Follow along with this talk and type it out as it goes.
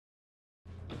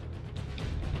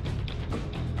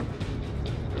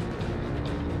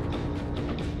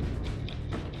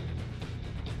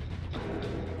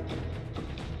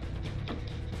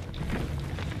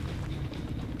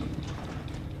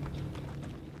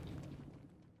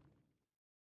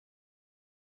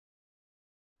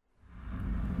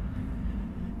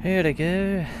Here we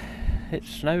go. It's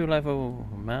snow level,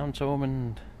 Mount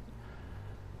Ormond.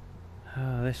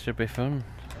 Oh, this should be fun.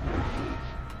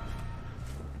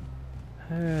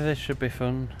 Oh, this should be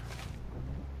fun.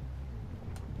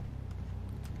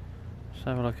 Let's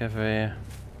have a look over here.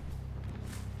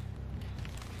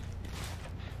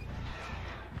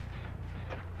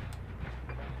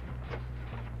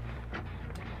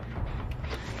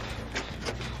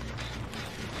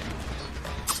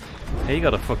 He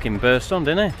got a fucking burst on,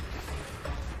 didn't he?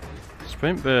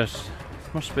 Sprint burst.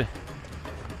 Must be.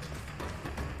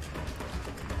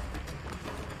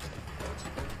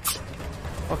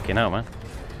 Fucking hell, man.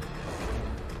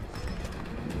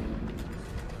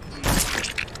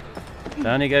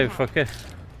 Down you go, fucker.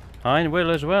 I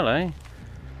will as well, eh?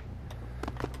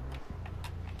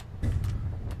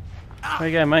 Where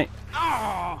you going, mate?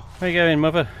 Where you going,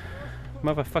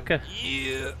 motherfucker?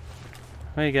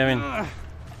 Where you going?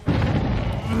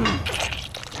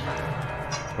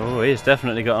 Oh, he's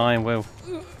definitely got iron will.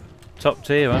 Top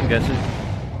tier, I'm guessing.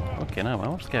 Fucking hell,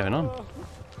 man, what's going on?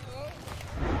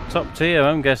 Top tier,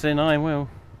 I'm guessing, iron will.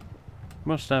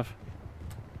 Must have.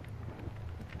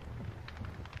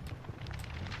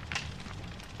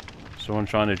 Someone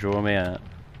trying to draw me out.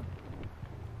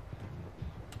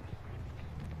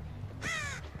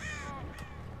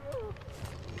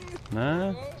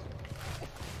 No?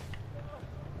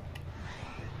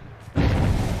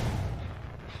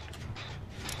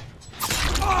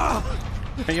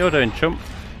 What you're doing, chump?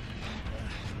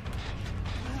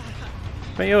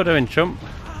 What you're doing, chump?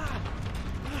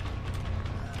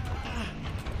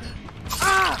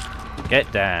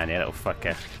 Get down, you little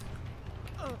fucker.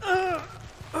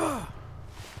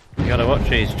 You gotta watch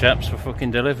these chaps for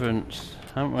fucking deliverance,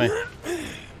 haven't we?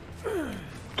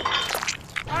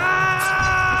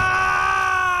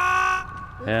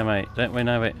 Yeah, mate, don't we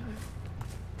know it?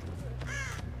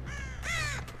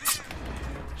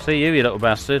 See you little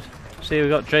bastard. See, we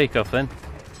got Jake off then.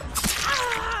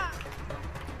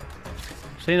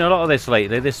 Seen a lot of this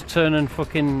lately, this turning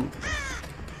fucking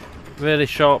really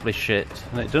sharply shit,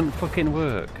 and it doesn't fucking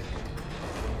work.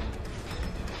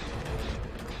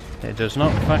 It does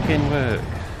not fucking work.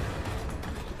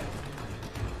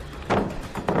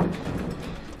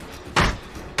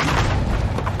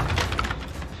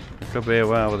 It could be a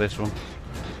while with this one.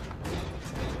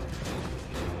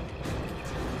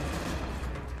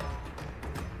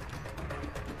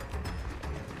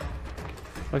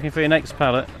 Looking for your next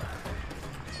pallet.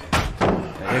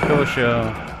 Yeah, of course you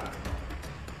are.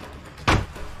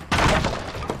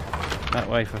 That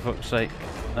way, for fuck's sake.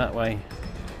 That way.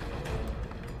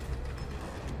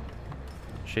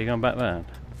 She gone back round?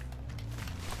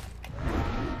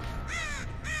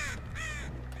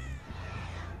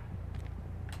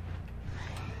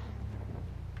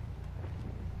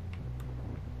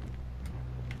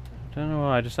 Don't know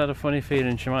why, I just had a funny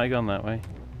feeling she might have gone that way.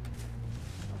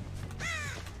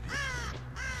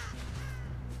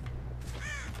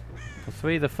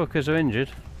 Three of the fuckers are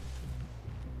injured.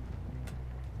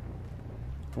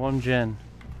 One gen.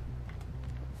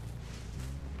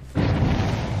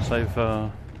 So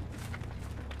far.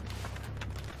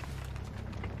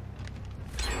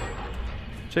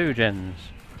 Two gens.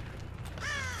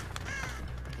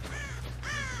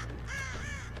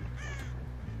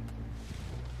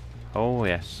 Oh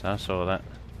yes, I saw that.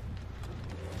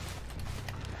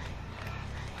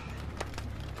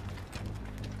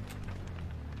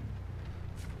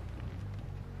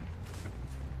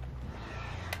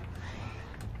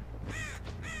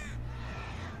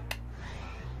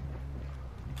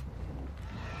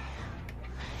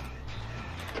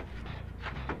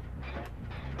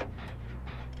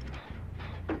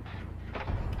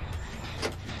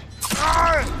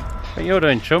 What you're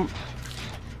doing, chump?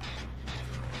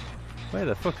 Where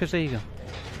the fuck is he gone?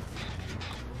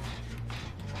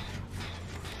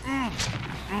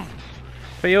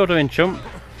 What you're doing, chump?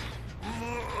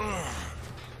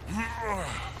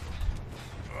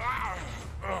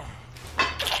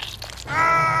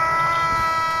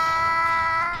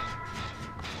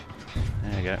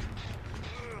 There you go.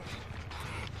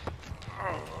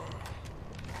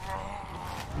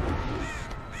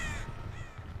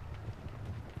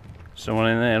 Someone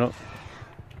in there, look.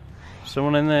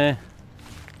 Someone in there.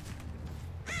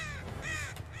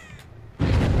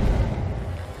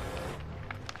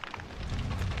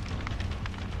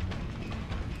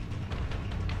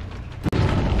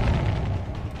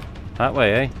 That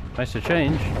way, eh? Makes a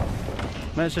change.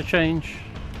 Makes a change.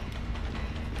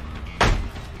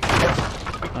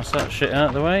 That's that shit out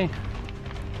of the way.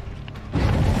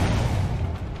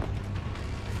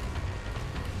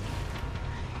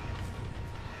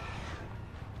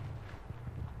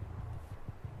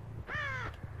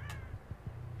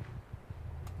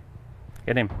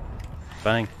 Get him.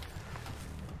 Bang.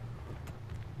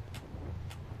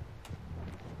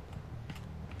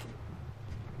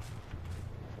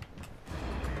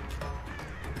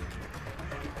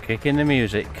 Kicking the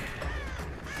music.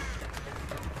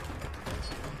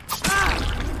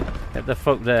 Get the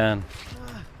fuck down.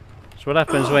 That's what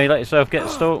happens when you let yourself get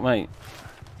stalked, mate.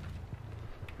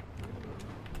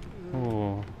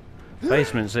 Oh,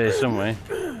 basement's here somewhere.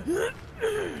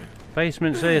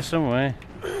 Basement's here somewhere.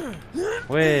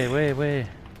 Where?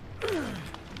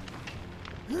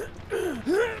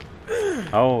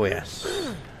 Oh,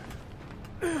 yes.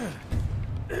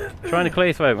 Trying to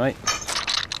clear throat, mate.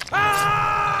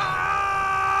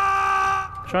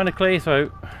 Trying to clear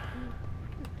throat.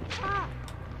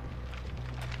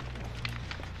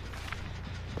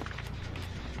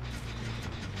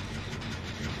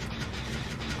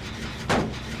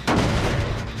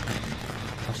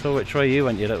 I saw which way you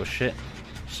went, you little shit.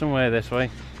 Somewhere this way.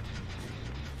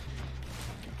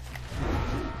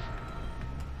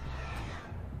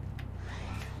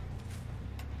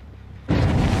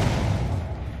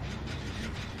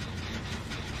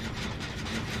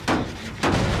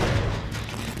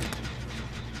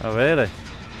 Oh really?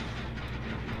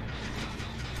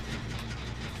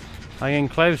 Hanging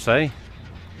close, eh?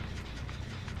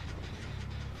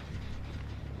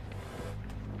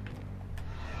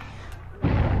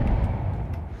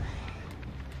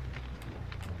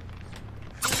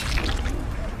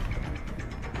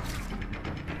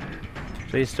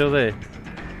 So he's still there?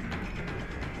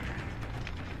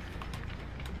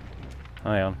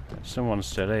 Hang on, someone's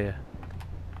still here.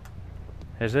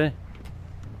 Is he?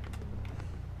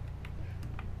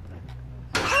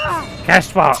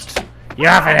 Guest box! You're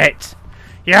having it!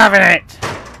 You're having it!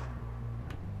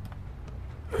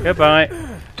 Goodbye!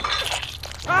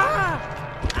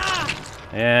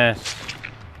 Yes.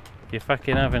 You're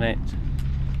fucking having it.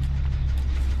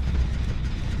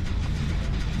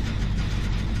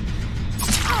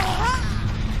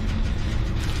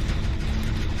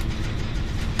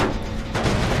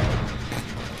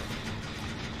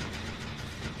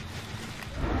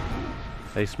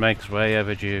 This makes way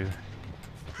overdue.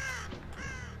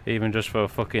 Even just for a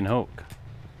fucking hook.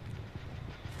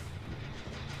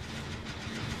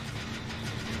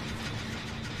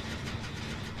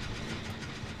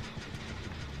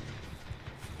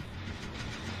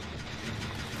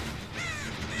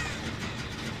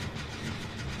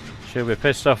 She'll be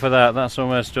pissed off with that. That's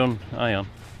almost done. Hang on.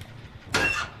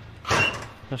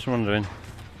 Just wondering.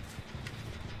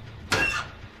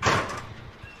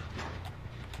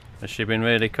 Has she been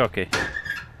really cocky?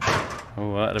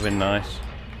 Oh, that'd have been nice.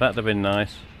 That'd have been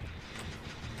nice.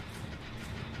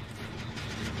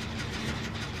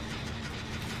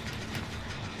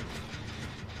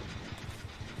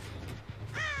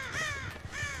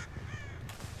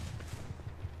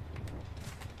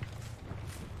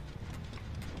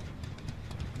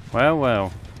 Well,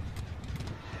 well.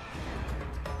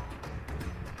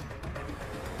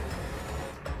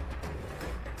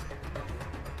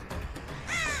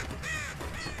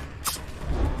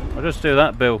 I'll just do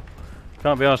that, Bill.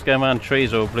 Can't be asked going around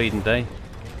trees all bleeding day.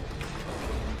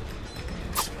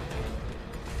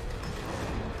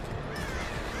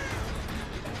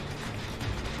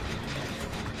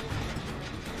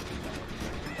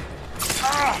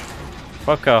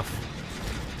 Fuck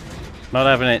off. Not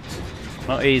having it.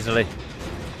 Not easily.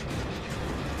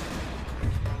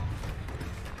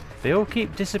 They all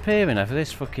keep disappearing over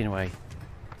this fucking way.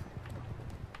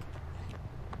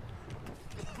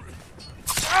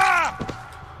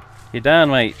 You're down,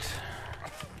 mate.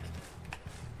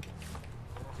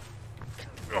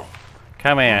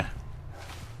 Come here.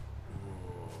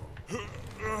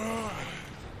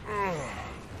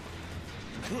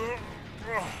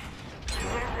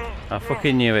 I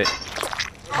fucking knew it.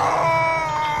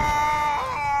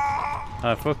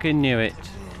 I fucking knew it.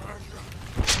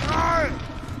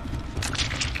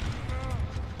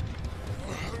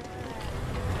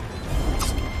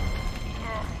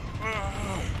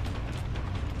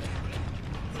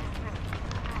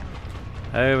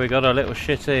 Oh, we got a little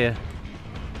shit here.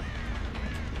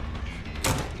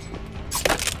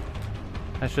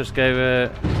 Let's just go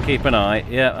keep an eye.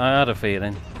 Yeah, I had a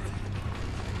feeling.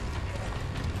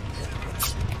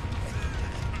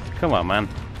 Come on, man.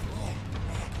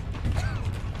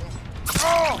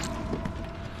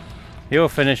 You're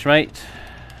finished, mate.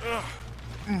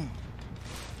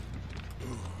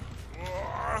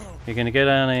 You're gonna go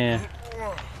down here.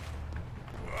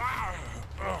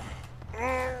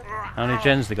 How many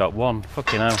gens they got? One.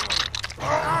 Fucking hell.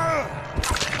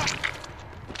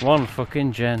 One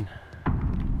fucking gen.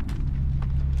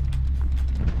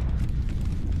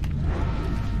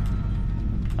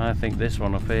 I think this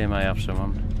one up here may have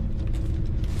someone.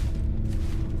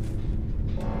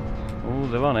 Oh,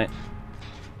 they're on it.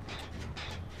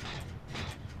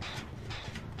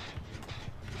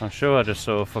 I'm sure I just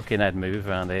saw a fucking head move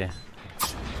around here.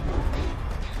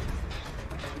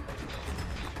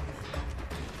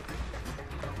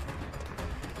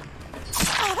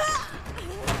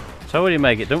 Told you,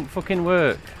 Meg, it don't fucking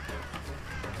work.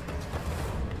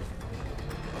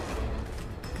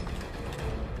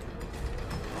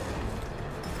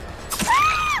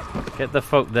 Get the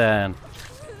fuck down.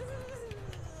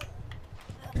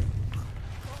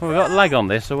 Well, we got lag on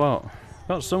this or what?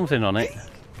 Got something on it.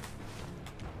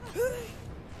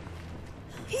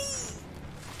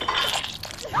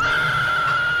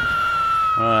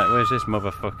 Alright, where's this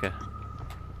motherfucker?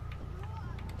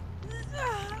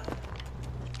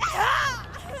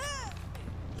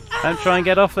 Don't try and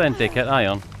get off then, dickhead. Hang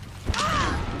on.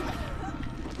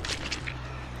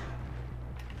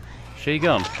 She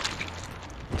gone?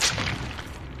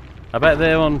 I bet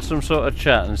they're on some sort of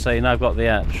chat and saying I've got the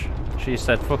hatch. She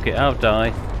said, fuck it, I'll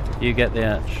die. You get the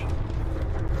hatch.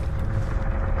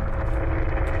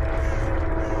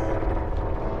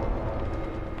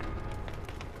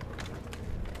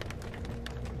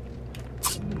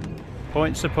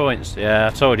 Points are points. Yeah,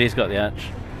 I told you he's got the hatch.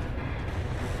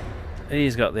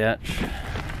 He's got the hatch.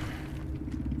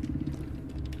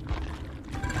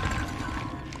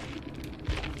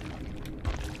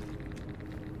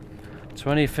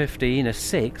 $20.15, a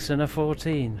 6 and a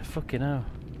 14. Fucking hell.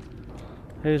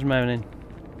 Who's moaning?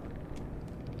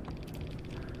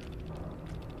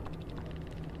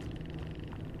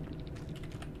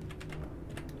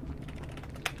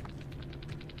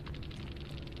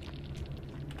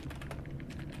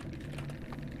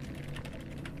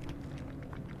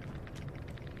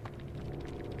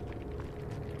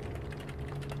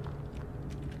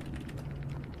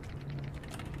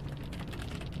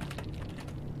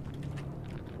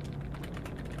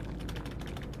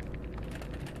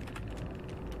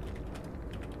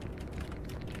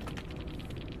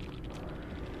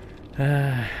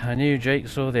 I knew Jake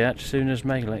saw the hatch soon as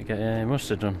Meg let get. Yeah, he must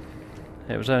have done.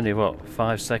 It was only what,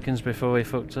 5 seconds before he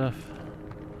fucked off.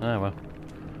 Oh well.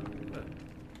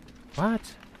 What?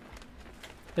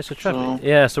 It's a trap. So,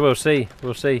 yeah, so we'll see.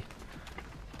 We'll see.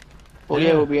 Well,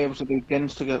 yeah, we'll be able to do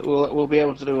gens together. We'll be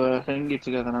able to do a thingy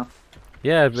together now.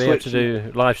 Yeah, we'll be able to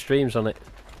do live streams on it.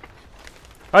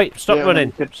 Right, stop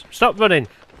running. Stop running.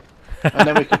 And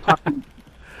then we could pack them.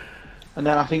 And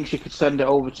then I think she could send it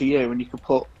over to you, and you could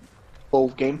put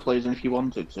both gameplays in if you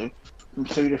wanted to. From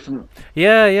 2 different...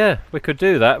 Yeah, we could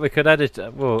do that. We could edit...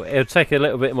 Well, it would take a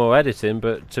little bit more editing,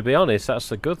 but to be honest, that's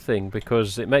a good thing,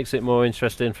 because it makes it more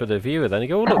interesting for the viewer. Then you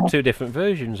go, oh look, 2 different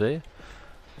versions here.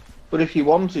 But if you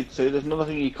wanted to, there's another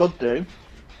thing you could do.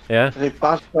 Yeah? If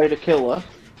Baz played a killer,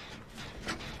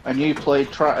 and you played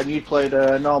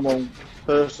a normal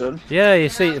person... Yeah, you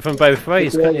see it from both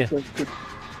ways, can't you?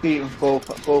 See it from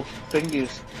both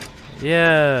fingers.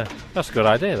 Yeah, that's a good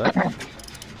idea, that. Well,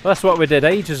 that's what we did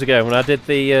ages ago when I did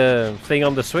the thing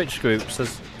on the Switch groups.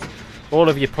 There's all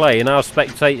of you play and I'll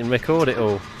spectate and record it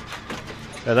all.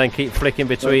 And then keep flicking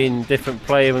between different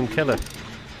player and killer.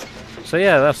 So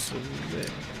yeah, that's...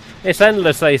 It's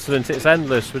endless, Acellent, it's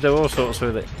endless. We do all sorts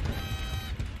with it.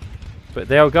 But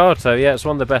the Elgato, yeah, it's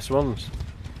one of the best ones.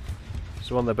 It's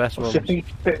one of the best ones. I think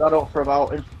you picked that up for about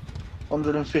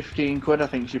 115 quid, I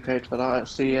think she paid for that at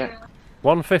CA.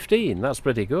 115, that's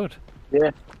pretty good. Yeah.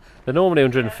 They're normally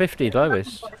 150,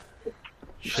 Lewis.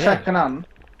 Second hand.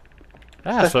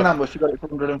 Second hand, but she got it for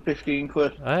 115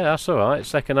 quid. Hey, that's alright.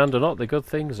 Second hand or not, they're good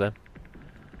things then.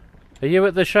 Are you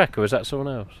at the shack or is that someone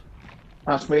else?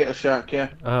 That's me at the shack, yeah.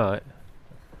 Alright.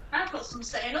 I've got some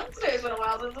staying on today as well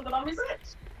while there's nothing on my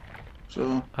switch.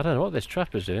 So I don't know what this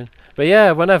trapper's doing. But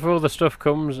yeah, whenever all the stuff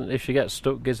comes, if she gets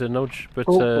stuck, gives a nudge. But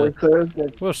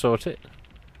Thursday. We'll sort it.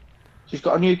 She's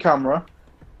got a new camera.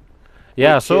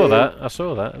 Yeah, I saw that. I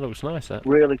saw that. It looks nice, that.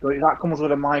 Really good. That comes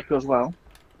with a mic as well.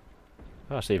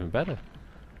 That's even better.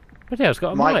 But yeah, it's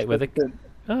got a mic with it.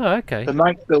 Oh, okay. The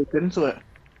mic's built into it.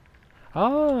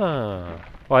 Ah.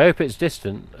 Well, I hope it's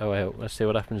distant. Oh, well, let's see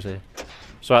what happens here.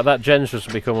 So that gen's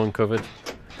just become uncovered.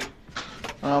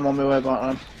 I'm on my way back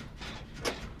then.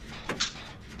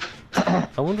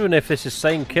 I'm wondering if this is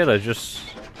same killer, just...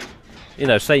 You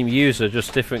know, same user,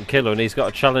 just different killer, and he's got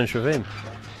a challenge with him.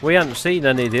 We haven't seen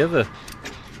any of the other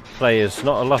players,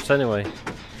 not a lot anyway.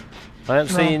 I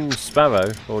haven't seen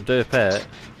Sparrow or Derpette.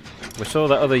 We saw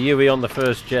that other Yui on the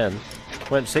first gen.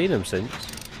 We haven't seen him since.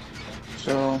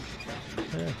 So...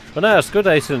 Yeah. But no, it's good,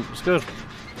 Acellent. It's good.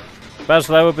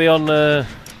 Bazloww will be on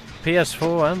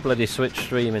PS4 and bloody Switch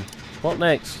streaming. What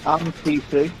next? And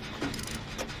PC.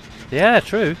 Yeah,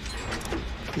 true.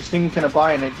 She's thinking of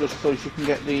buying it just so she can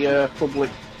get the public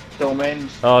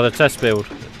domains. Oh, the test build.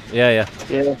 Yeah.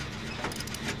 Yeah.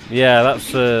 Yeah,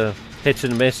 that's hit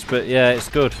and miss, but yeah, it's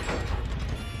good.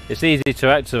 It's easy to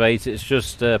activate, it's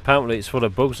just apparently it's full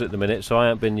of bugs at the minute, so I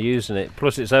haven't been using it.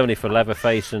 Plus it's only for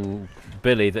Leatherface and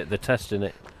Billy that they're testing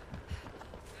it.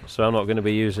 So I'm not going to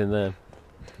be using them.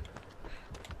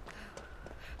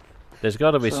 There's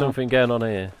got to be something going on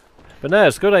here. But no,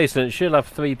 it's good, Acellent. She'll have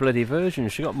 3 bloody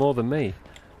versions. She got more than me.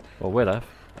 Or will have.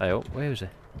 Hey, oh, where is he? I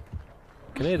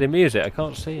can hear the music, I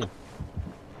can't see him.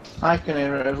 I can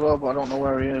hear it as well, but I don't know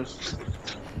where he is.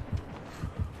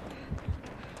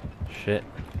 Shit.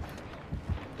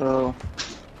 So,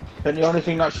 then the only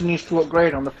thing that she needs to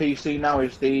upgrade on the PC now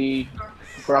is the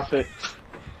graphics.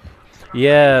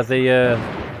 Yeah, the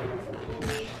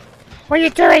what are you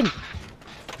doing?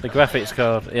 The graphics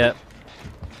card, yeah.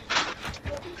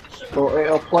 But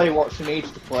it'll play what she needs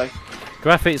to play.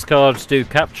 Graphics cards do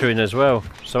capturing as well.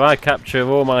 So I capture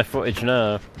all my footage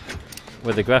now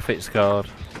with the graphics card.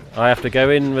 I have to go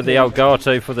in with the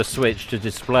Elgato for the Switch to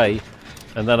display,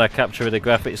 and then I capture with the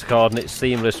graphics card, and it's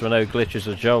seamless with no glitches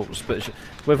or jolts. But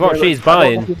with what she's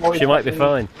buying, she might be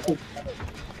fine.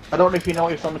 I don't know if you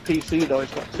noticed on the PC though,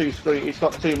 it's got 2 screens. It's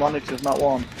got 2 monitors, not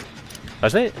 1.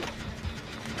 Has it?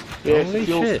 Yeah, Holy it's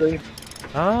a dual shit. screen.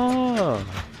 Ah,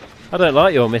 I don't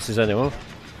like your missus anymore.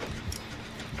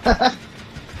 I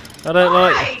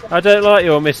don't like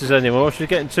your missus anymore. She's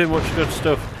getting too much good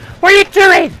stuff. What are you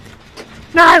doing?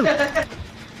 No! No!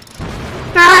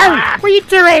 What are you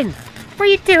doing? What are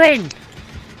you doing?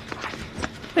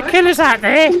 The killer's out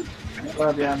there.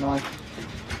 Well, yeah, no.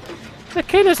 The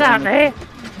killer's out there.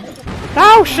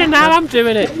 Oh shit! Now I'm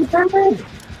doing it. No.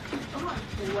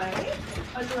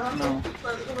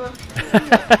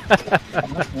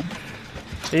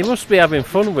 He must be having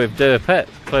fun with Derpette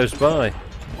close by.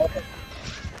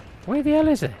 Where the hell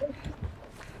is it?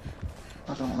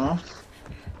 I don't know.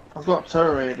 I've got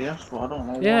terror radius, but I don't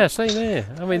know. Yeah, why. same here.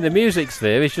 I mean, the music's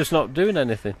there. He's just not doing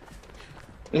anything.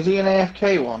 Is he an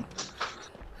AFK one?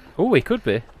 Oh, he could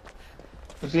be.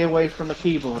 Is he away from the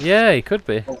keyboard? Yeah, he could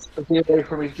be. Is he away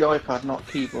from his joypad, not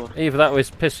keyboard? Either that or he's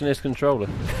pissing his controller.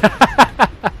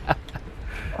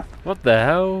 What the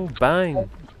hell? Bang.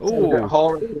 Is it Ooh.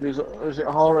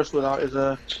 Horus without his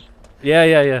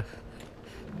Yeah.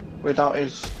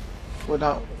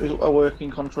 without a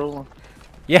working controller?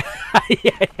 Yeah,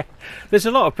 yeah. There's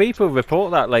a lot of people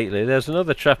report that lately. There's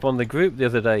another chap on the group the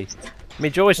other day. My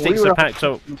joysticks are packed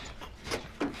up.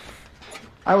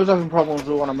 I was having problems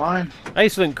with one of mine.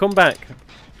 Acellent, come back.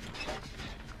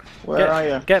 Where are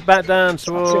you? Get back down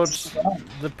towards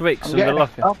the bricks and the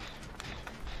locker.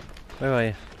 Where are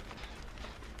you?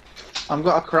 I've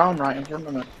got a crown right in front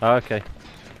of me. Oh, okay.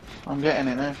 I'm getting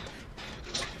it now.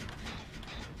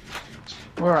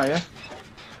 Where are you?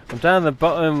 I'm down the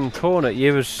bottom corner.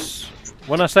 You was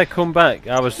when I said come back,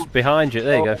 I was behind you.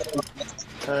 There you go.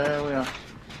 There we are.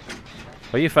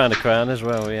 Well, you found a crown as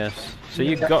well, yes. So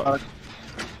you got.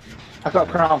 I've got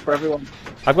a crown for everyone.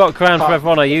 I've got a crown for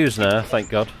everyone I use now. Thank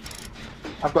God.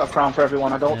 I've got a crown for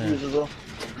everyone I don't use as well.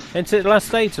 Isn't it the last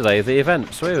day today of the event?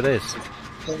 I swear it is.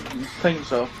 I think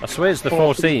so. I swear it's the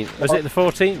 14th. Was it the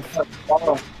 14th?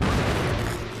 Oh.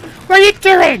 What are you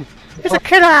doing? There's a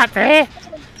killer out there.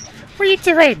 What are you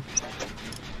doing?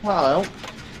 Well,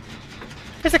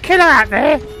 There's a killer out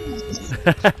there.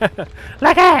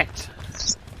 Like that.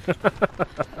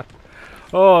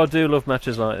 Oh, I do love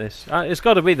matches like this. It's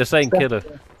got to be the same killer.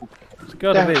 It's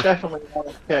got to be. Definitely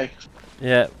okay.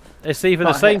 Yeah, it's either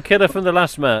the same killer from the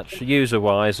last match,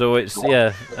 user-wise, or it's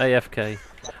AFK.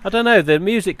 I don't know. The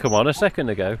music come on a second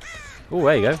ago. Oh,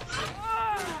 there you go.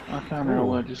 I can't remember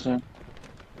what you said.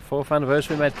 4th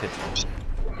anniversary medkit.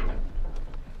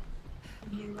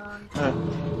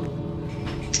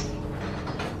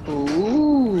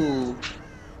 Ooh.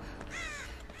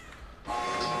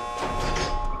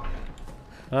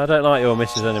 I don't like your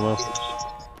missus anymore.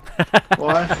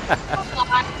 Why?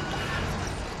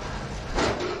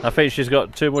 I think she's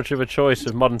got too much of a choice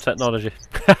of modern technology.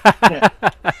 Yeah.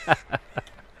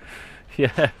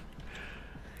 Yeah.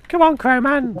 Come on,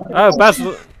 Crowman. Oh,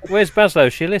 where's Bazloww?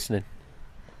 Is she listening?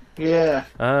 Yeah.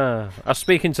 Ah, I was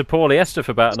speaking to Paulie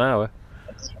for about an hour.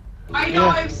 I know,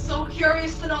 I'm so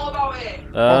curious to know about it.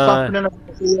 What's happening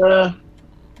with the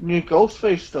new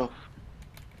GhostFace stuff?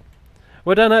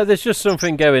 We don't know, there's just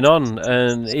something going on,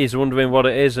 and he's wondering what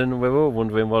it is, and we're all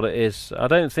wondering what it is. I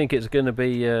don't think it's going to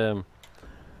be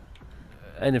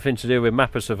anything to do with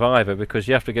Mapper Survivor, because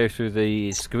you have to go through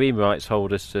the screen rights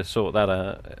holders to sort that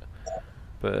out.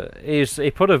 But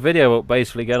he put a video up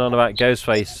basically getting on about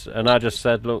GhostFace, and I just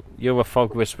said, look, you're a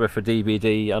fog whisperer for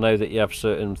DBD. I know that you have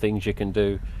certain things you can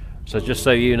do, so just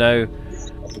so you know,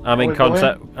 I'm in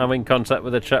contact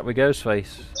with a chat with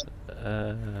GhostFace.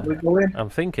 I'm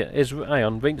thinking, hang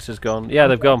on, Vinks has gone. Yeah,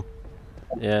 they've gone.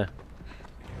 Yeah.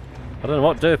 I don't know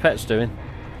what Derpette's doing.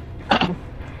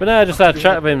 But no, I just had a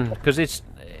chat with him because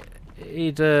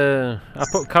I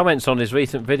put comments on his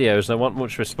recent videos and I want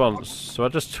much response, so I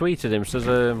just tweeted him, says,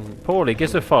 Paulie, give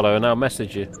us a follow and I'll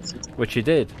message you, which he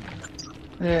did.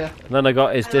 Yeah. And then I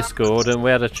got his Discord and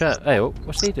we had a chat. Hey, oh,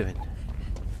 what's he doing?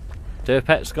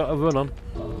 Derpette's got a run on.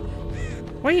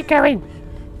 Where are you going?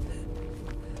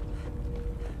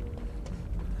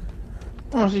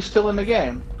 Oh, is he still in the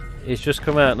game? He's just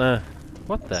come out now.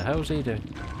 What the hell's he doing?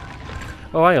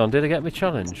 Oh, hang on, did I get my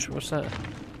challenge? What's that?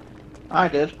 I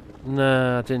did.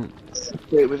 No, I didn't.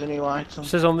 Do it with a new item. It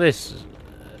says on this,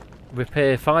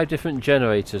 repair 5 different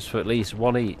generators for at least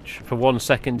 1 each, for 1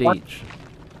 second each.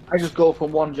 I just go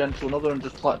from one gen to another and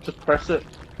just press it.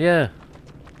 Yeah.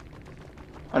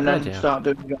 And then start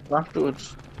doing it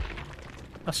afterwards.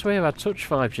 I swear I'd touch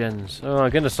 5 gens. Oh, I'm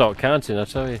going to start counting, I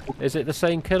tell you. Is it the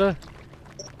same killer?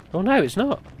 Oh no, it's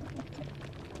not.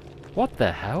 What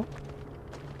the hell?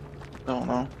 Don't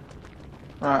know.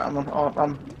 Right,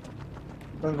 I'm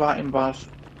inviting Baz.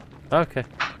 Okay.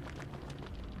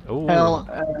 Ooh.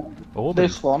 Hell,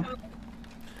 this one.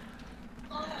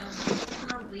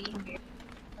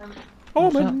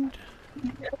 Ormond.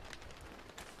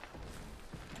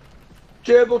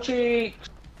 Gerbil cheeks.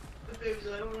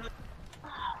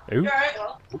 Who?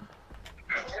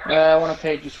 One of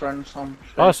Paige's friends on.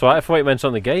 Oh, that's right. I thought it meant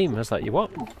on the game. I was like, you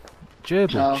what?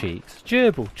 Gerbil cheeks.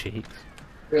 Gerbil cheeks.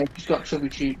 Yeah, she's got chubby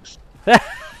cheeks.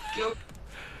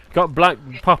 Got black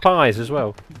pop eyes as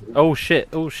well. Oh shit!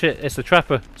 Oh shit! It's a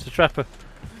trapper! It's a trapper!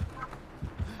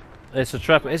 It's a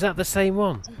trapper! Is that the same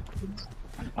one?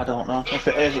 I don't know. If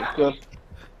it is, it's good.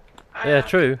 Yeah,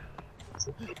 true.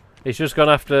 He's just gone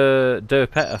after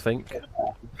Derpette, I think.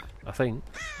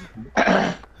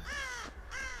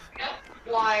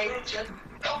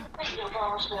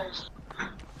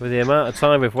 With the amount of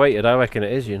time we've waited, I reckon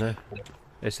it is. You know.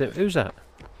 It's it. Who's that?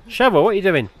 Shovel, what are you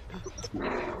doing?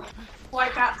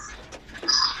 White cats.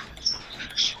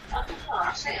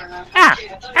 Ah!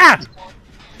 Ah!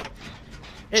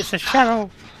 It's a shovel.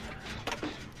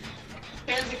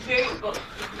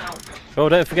 Oh,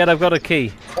 don't forget I've got a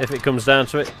key, if it comes down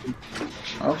to it.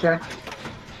 Okay.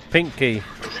 Pink key.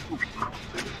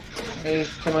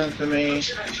 He's coming for me.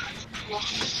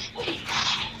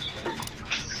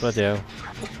 Bloody hell.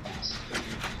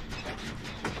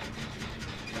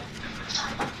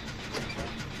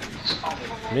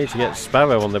 We need to get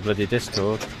Sparrow on the bloody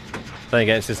Discord. Then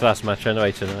again, it's his last match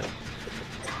anyway tonight.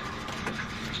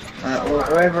 Well,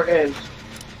 whoever it is,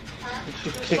 he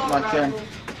should kick my gen.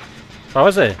 Oh,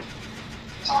 is he?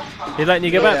 He letting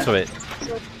you get back to it?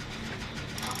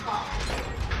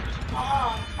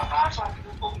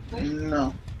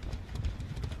 No.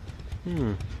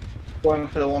 Hmm. Going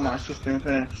for the one that's just been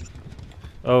finished.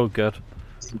 Oh, God.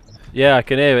 Yeah, I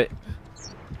can hear it.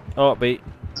 Heartbeat.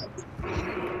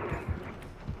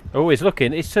 Oh, he's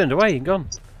looking. He's turned away and gone.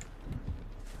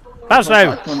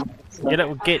 Bazloww! You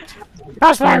little git.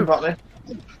 Bazloww!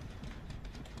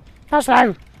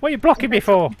 Bazloww! What are you blocking me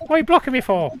for? What are you blocking me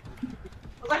for?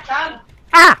 I can.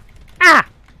 Ah! Ah!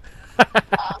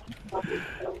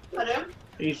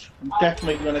 He's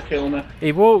definitely going to kill me.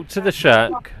 He walked to the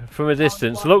shack from a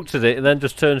distance, looked at it, and then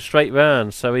just turned straight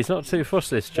round. So he's not too fussed,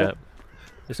 this chap.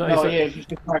 It's not. No, yeah, he's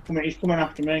coming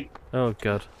after me. Oh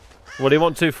God. Well, he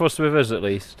wasn't too fussed with us at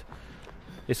least.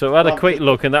 He sort of had a quick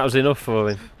look, and that was enough for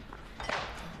him.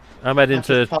 I'm heading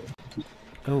to.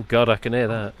 Oh God, I can hear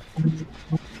that.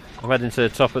 I'm heading to the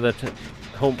top of the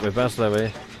hump with Bazloww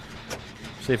here.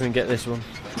 See if we can get this one.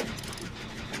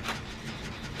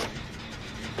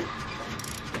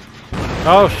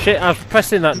 Oh shit, I was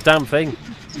pressing that damn thing.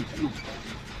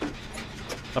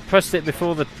 I pressed it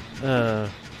before the...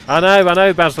 I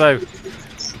know, Bazloww.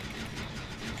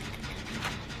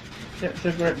 Get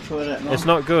cigarette for it, no? It's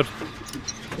not good.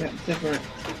 Get cigarette.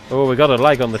 Oh, we got a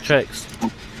leg on the checks.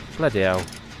 Bloody hell.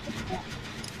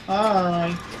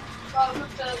 Hi. Welcome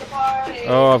to the party.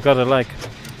 Oh, I've got a leg.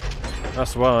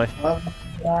 That's why.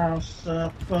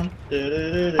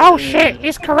 Oh shit,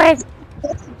 it's correct.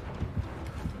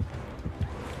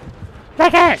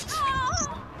 Leg it!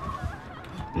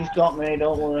 He's got me,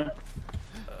 don't worry.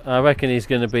 I reckon he's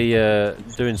going to be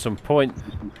doing some point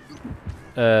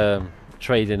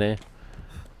trading here.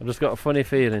 I've just got a funny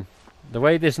feeling. The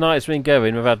way this night's been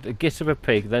going, we've had a git of a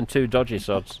pig, then 2 dodgy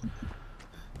sods.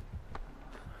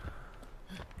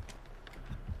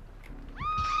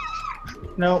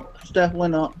 No, it's definitely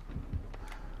not.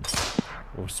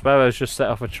 Well, Sparrow's just set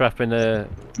off a trap in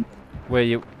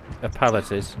where a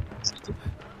pallet is.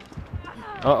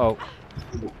 Uh-oh.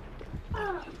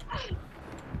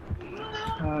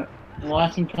 Well,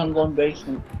 I think I'm going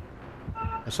basement.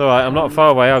 It's alright, I'm not far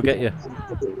away, I'll get you.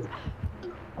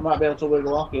 I might be able to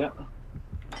wiggle off yet.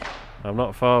 I'm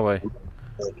not far away.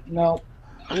 No.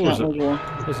 Ooh,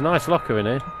 there's a nice locker in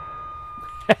here.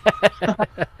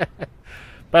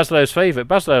 Bazlow's favourite.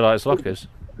 Bazlow likes lockers.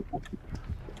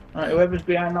 Right, whoever's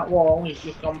behind that wall, he's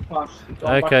just gone past.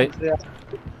 Gone Okay. back into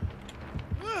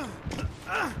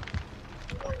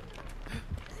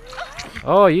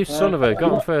Oh, you son of a,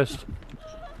 got him first.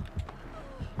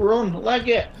 Run, leg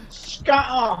it,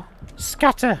 scatter!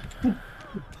 Scatter!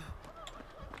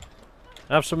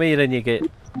 Have some healing, you get.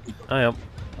 I am.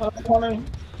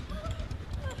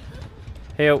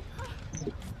 Heal.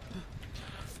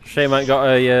 Shame I ain't got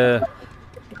a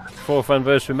 4th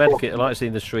anniversary medkit. I like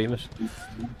seeing the streamers.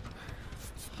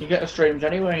 You get the streams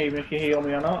anyway, even if you heal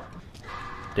me or not.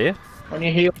 Do you? When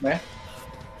you heal me,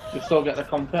 you still get the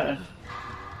competitor.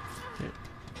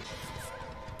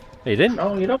 You didn't?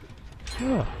 No, you don't.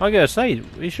 Oh, I'm going to say,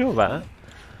 are you sure about that?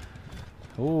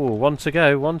 Ooh, one to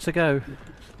go, one to go.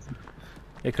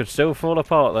 It could still fall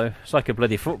apart though. It's like a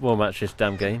bloody football match, this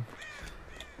damn game.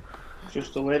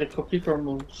 Just the way the cookie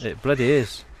crumbles. It bloody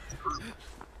is.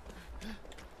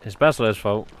 It's Bazlow's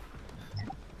fault.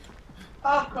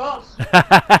 Oh, of course.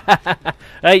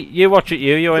 Hey, you watch it,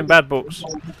 you're in bad books.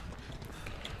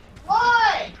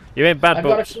 Why? You're in bad I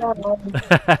books. got a crown.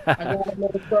 I got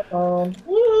another crown.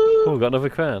 Oh, got another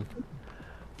crown.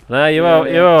 No, you're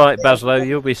alright, Bazlow.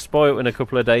 You'll be spoilt in a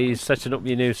couple of days setting up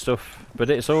your new stuff. But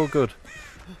it's all good.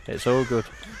 It's all good.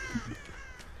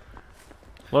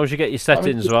 As long as you get your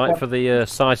settings right for the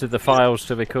size of the files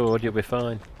to record, you'll be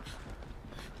fine.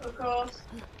 Of course.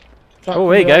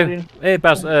 Oh, here you go. Here,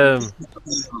 Bazlow,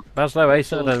 hey,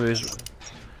 so I don't know who's...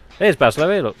 Here's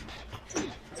Bazlow, here, look.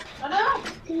 I know.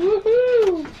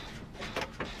 Woohoo!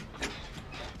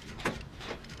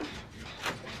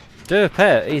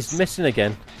 Derpette, he's missing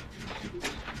again.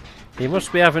 He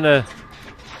must be having a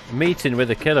meeting with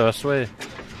the killer, I swear.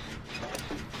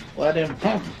 Let him.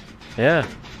 Yeah.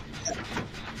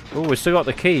 Oh, we still got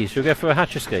the keys. Should we go for a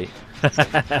hatch escape?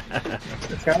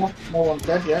 No one's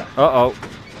dead yet. Uh-oh.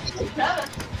 Never.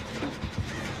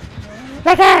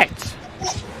 Look it!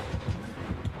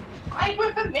 I ain't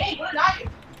with me. What did I do?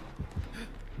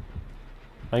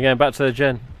 I'm going back to the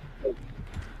gen.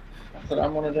 That's what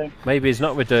I'm gonna do. Maybe he's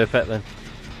not with Derpette then.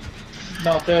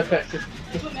 No, Derpette's just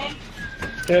With me.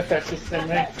 Derpette's just in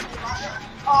me.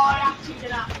 Oh, I have to do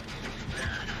that.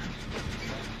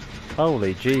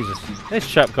 Holy Jesus. This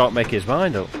chap can't make his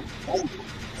mind up.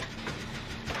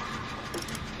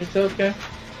 It's okay.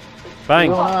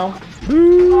 Bang. Go now.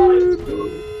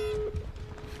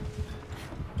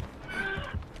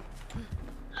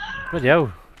 Bloody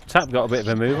hell. Tap got a bit of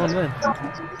a move on then.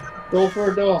 Go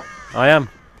for a door. I am.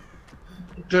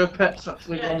 Derpette's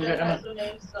actually Yeah, going to get that's in the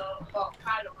name, so, well,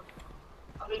 kind of.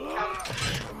 I mean, kind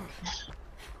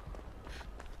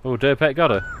Oh, Derpette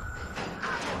got her.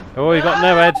 Oh, you got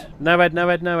no head. No head, no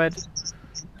head, no head.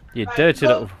 You dirty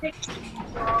little...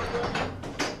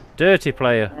 Dirty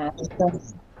player. I'm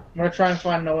going to try and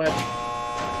find no head.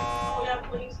 Oh, yeah,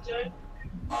 please do.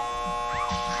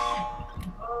 Oh.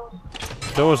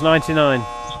 Door's 99.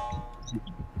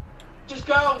 Just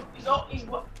go. He's up. He's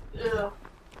what?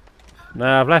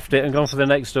 No, I've left it and gone for the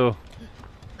next door.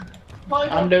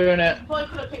 I'm doing it. Probably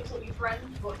could have picked up your friend,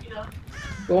 but you know,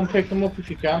 Go and pick them up if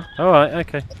you can. Alright,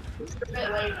 okay. it's a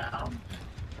bit late now.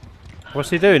 What's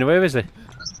he doing? Where is he?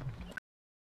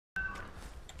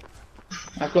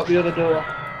 I've got the other door.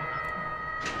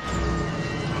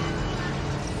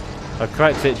 I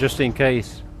cracked it just in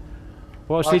case.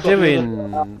 What's he I've got the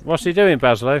doing? What's he doing,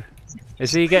 Bazlow?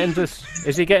 Is he getting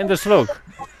the slug?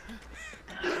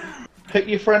 Pick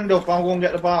your friend up. I'll go and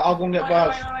get the bar. I'll go and get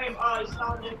bars. Wait. Oh, he's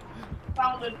found him.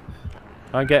 Found him.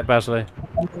 I get Bazlow.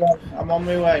 I'm on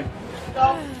my way.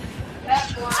 Go.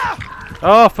 Careful.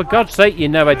 Oh, for God's sake, you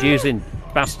no-head using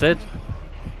bastard.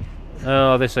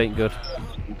 Oh, this ain't good.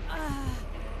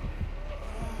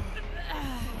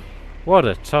 What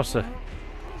a tosser.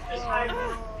 Just hide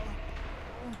him.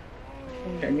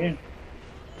 Can you?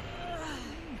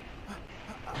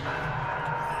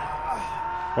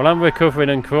 Well, I'm recovering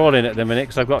and crawling at the minute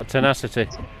because I've got tenacity.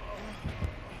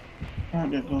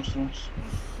 Can't get GhostFace.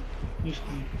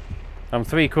 I'm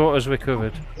 3/4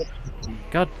 recovered.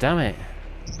 God damn it.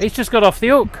 He's just got off the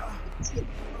hook.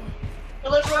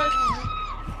 Deliver.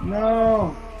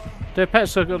 No.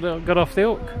 Derpette's got off the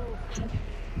hook.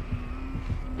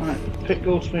 Right, pick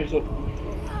GhostFace up.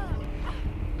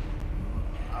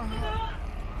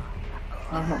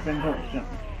 I've not been hooked yet.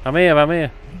 I'm here, I'm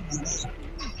here.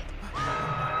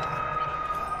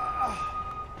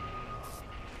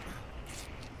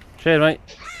 Cheers, mate.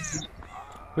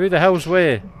 Who the hell's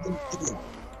where?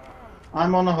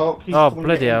 I'm on a hook. He's Oh, coming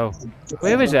bloody in. hell.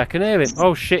 Where is he? I can hear him.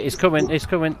 Oh shit, he's coming, he's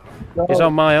coming. He's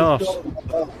on my arse.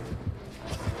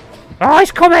 Oh,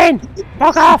 he's coming!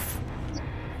 Bug off!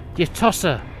 You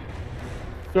tosser.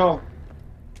 Go.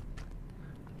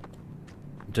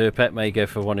 Derpette may go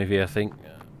for one of you, I think.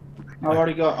 I'm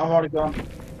already gone.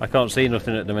 I can't see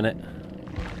nothing at the minute.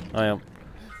 I am.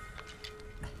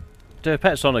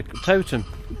 Derpette's on a totem.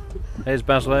 Here's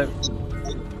Bazloww.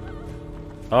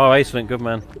 Oh, Acellent, good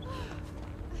man.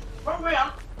 Where are we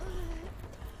on?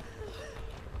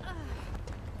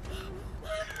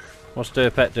 What's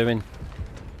Derpette doing?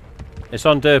 It's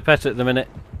on Derpette at the minute.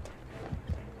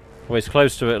 Well, he's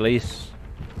close to it at least.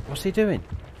 What's he doing?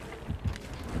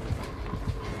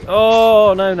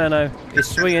 Oh, no, no, no. He's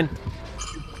swinging.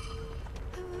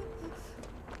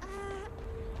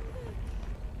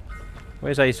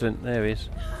 Where's Acellent? There he is.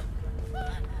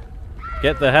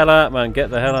 Get the hell out, man. Get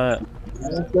the hell out.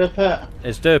 Derpette.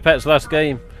 It's Derpette's last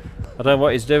game. I don't know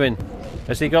what he's doing.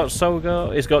 Has he got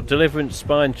Solgar? He's got Deliverance,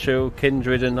 Spine Chill,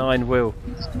 Kindred and Iron Will.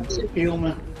 Heal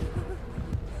me.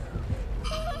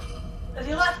 Has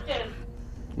he left him?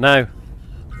 No.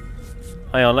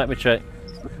 Hang on, let me check.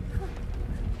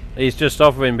 He's just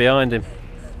hovering behind him.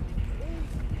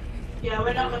 Yeah,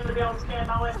 we're not going to be able to get him,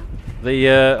 are we?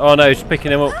 The oh no, he's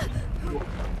picking him up.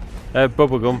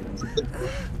 Bubblegum.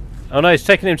 Oh no, he's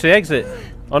taking him to the exit.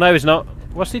 Oh no, he's not.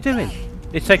 What's he doing?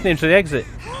 He's taking him to the exit.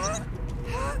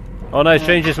 Oh no, he's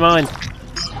changed his mind.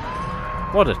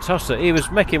 What a tosser. He was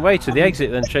making way to the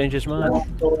exit, then changed his mind.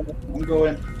 I'm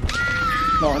going.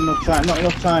 Not enough time. Not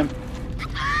enough time.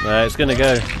 No, it's going to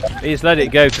go. He's let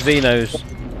it go because he knows.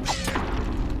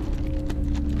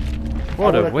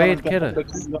 What a weird killer.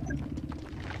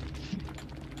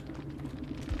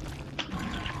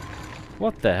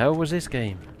 What the hell was this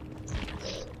game?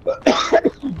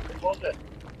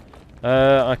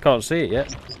 I can't see it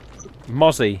yet.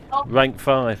 Mozzie, rank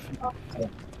 5.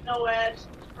 No edge,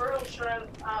 brutal shrimp,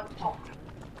 and pop.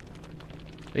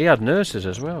 He had nurses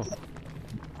as well.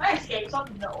 I escaped on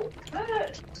no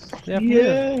bird.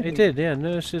 Yeah, he did, yeah,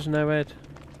 nurses, no head.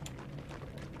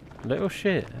 Little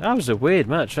shit. That was a weird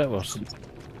match, that was.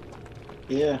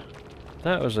 Yeah.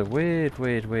 That was a weird.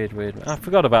 I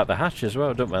forgot about the hatch as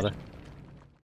well, don't matter.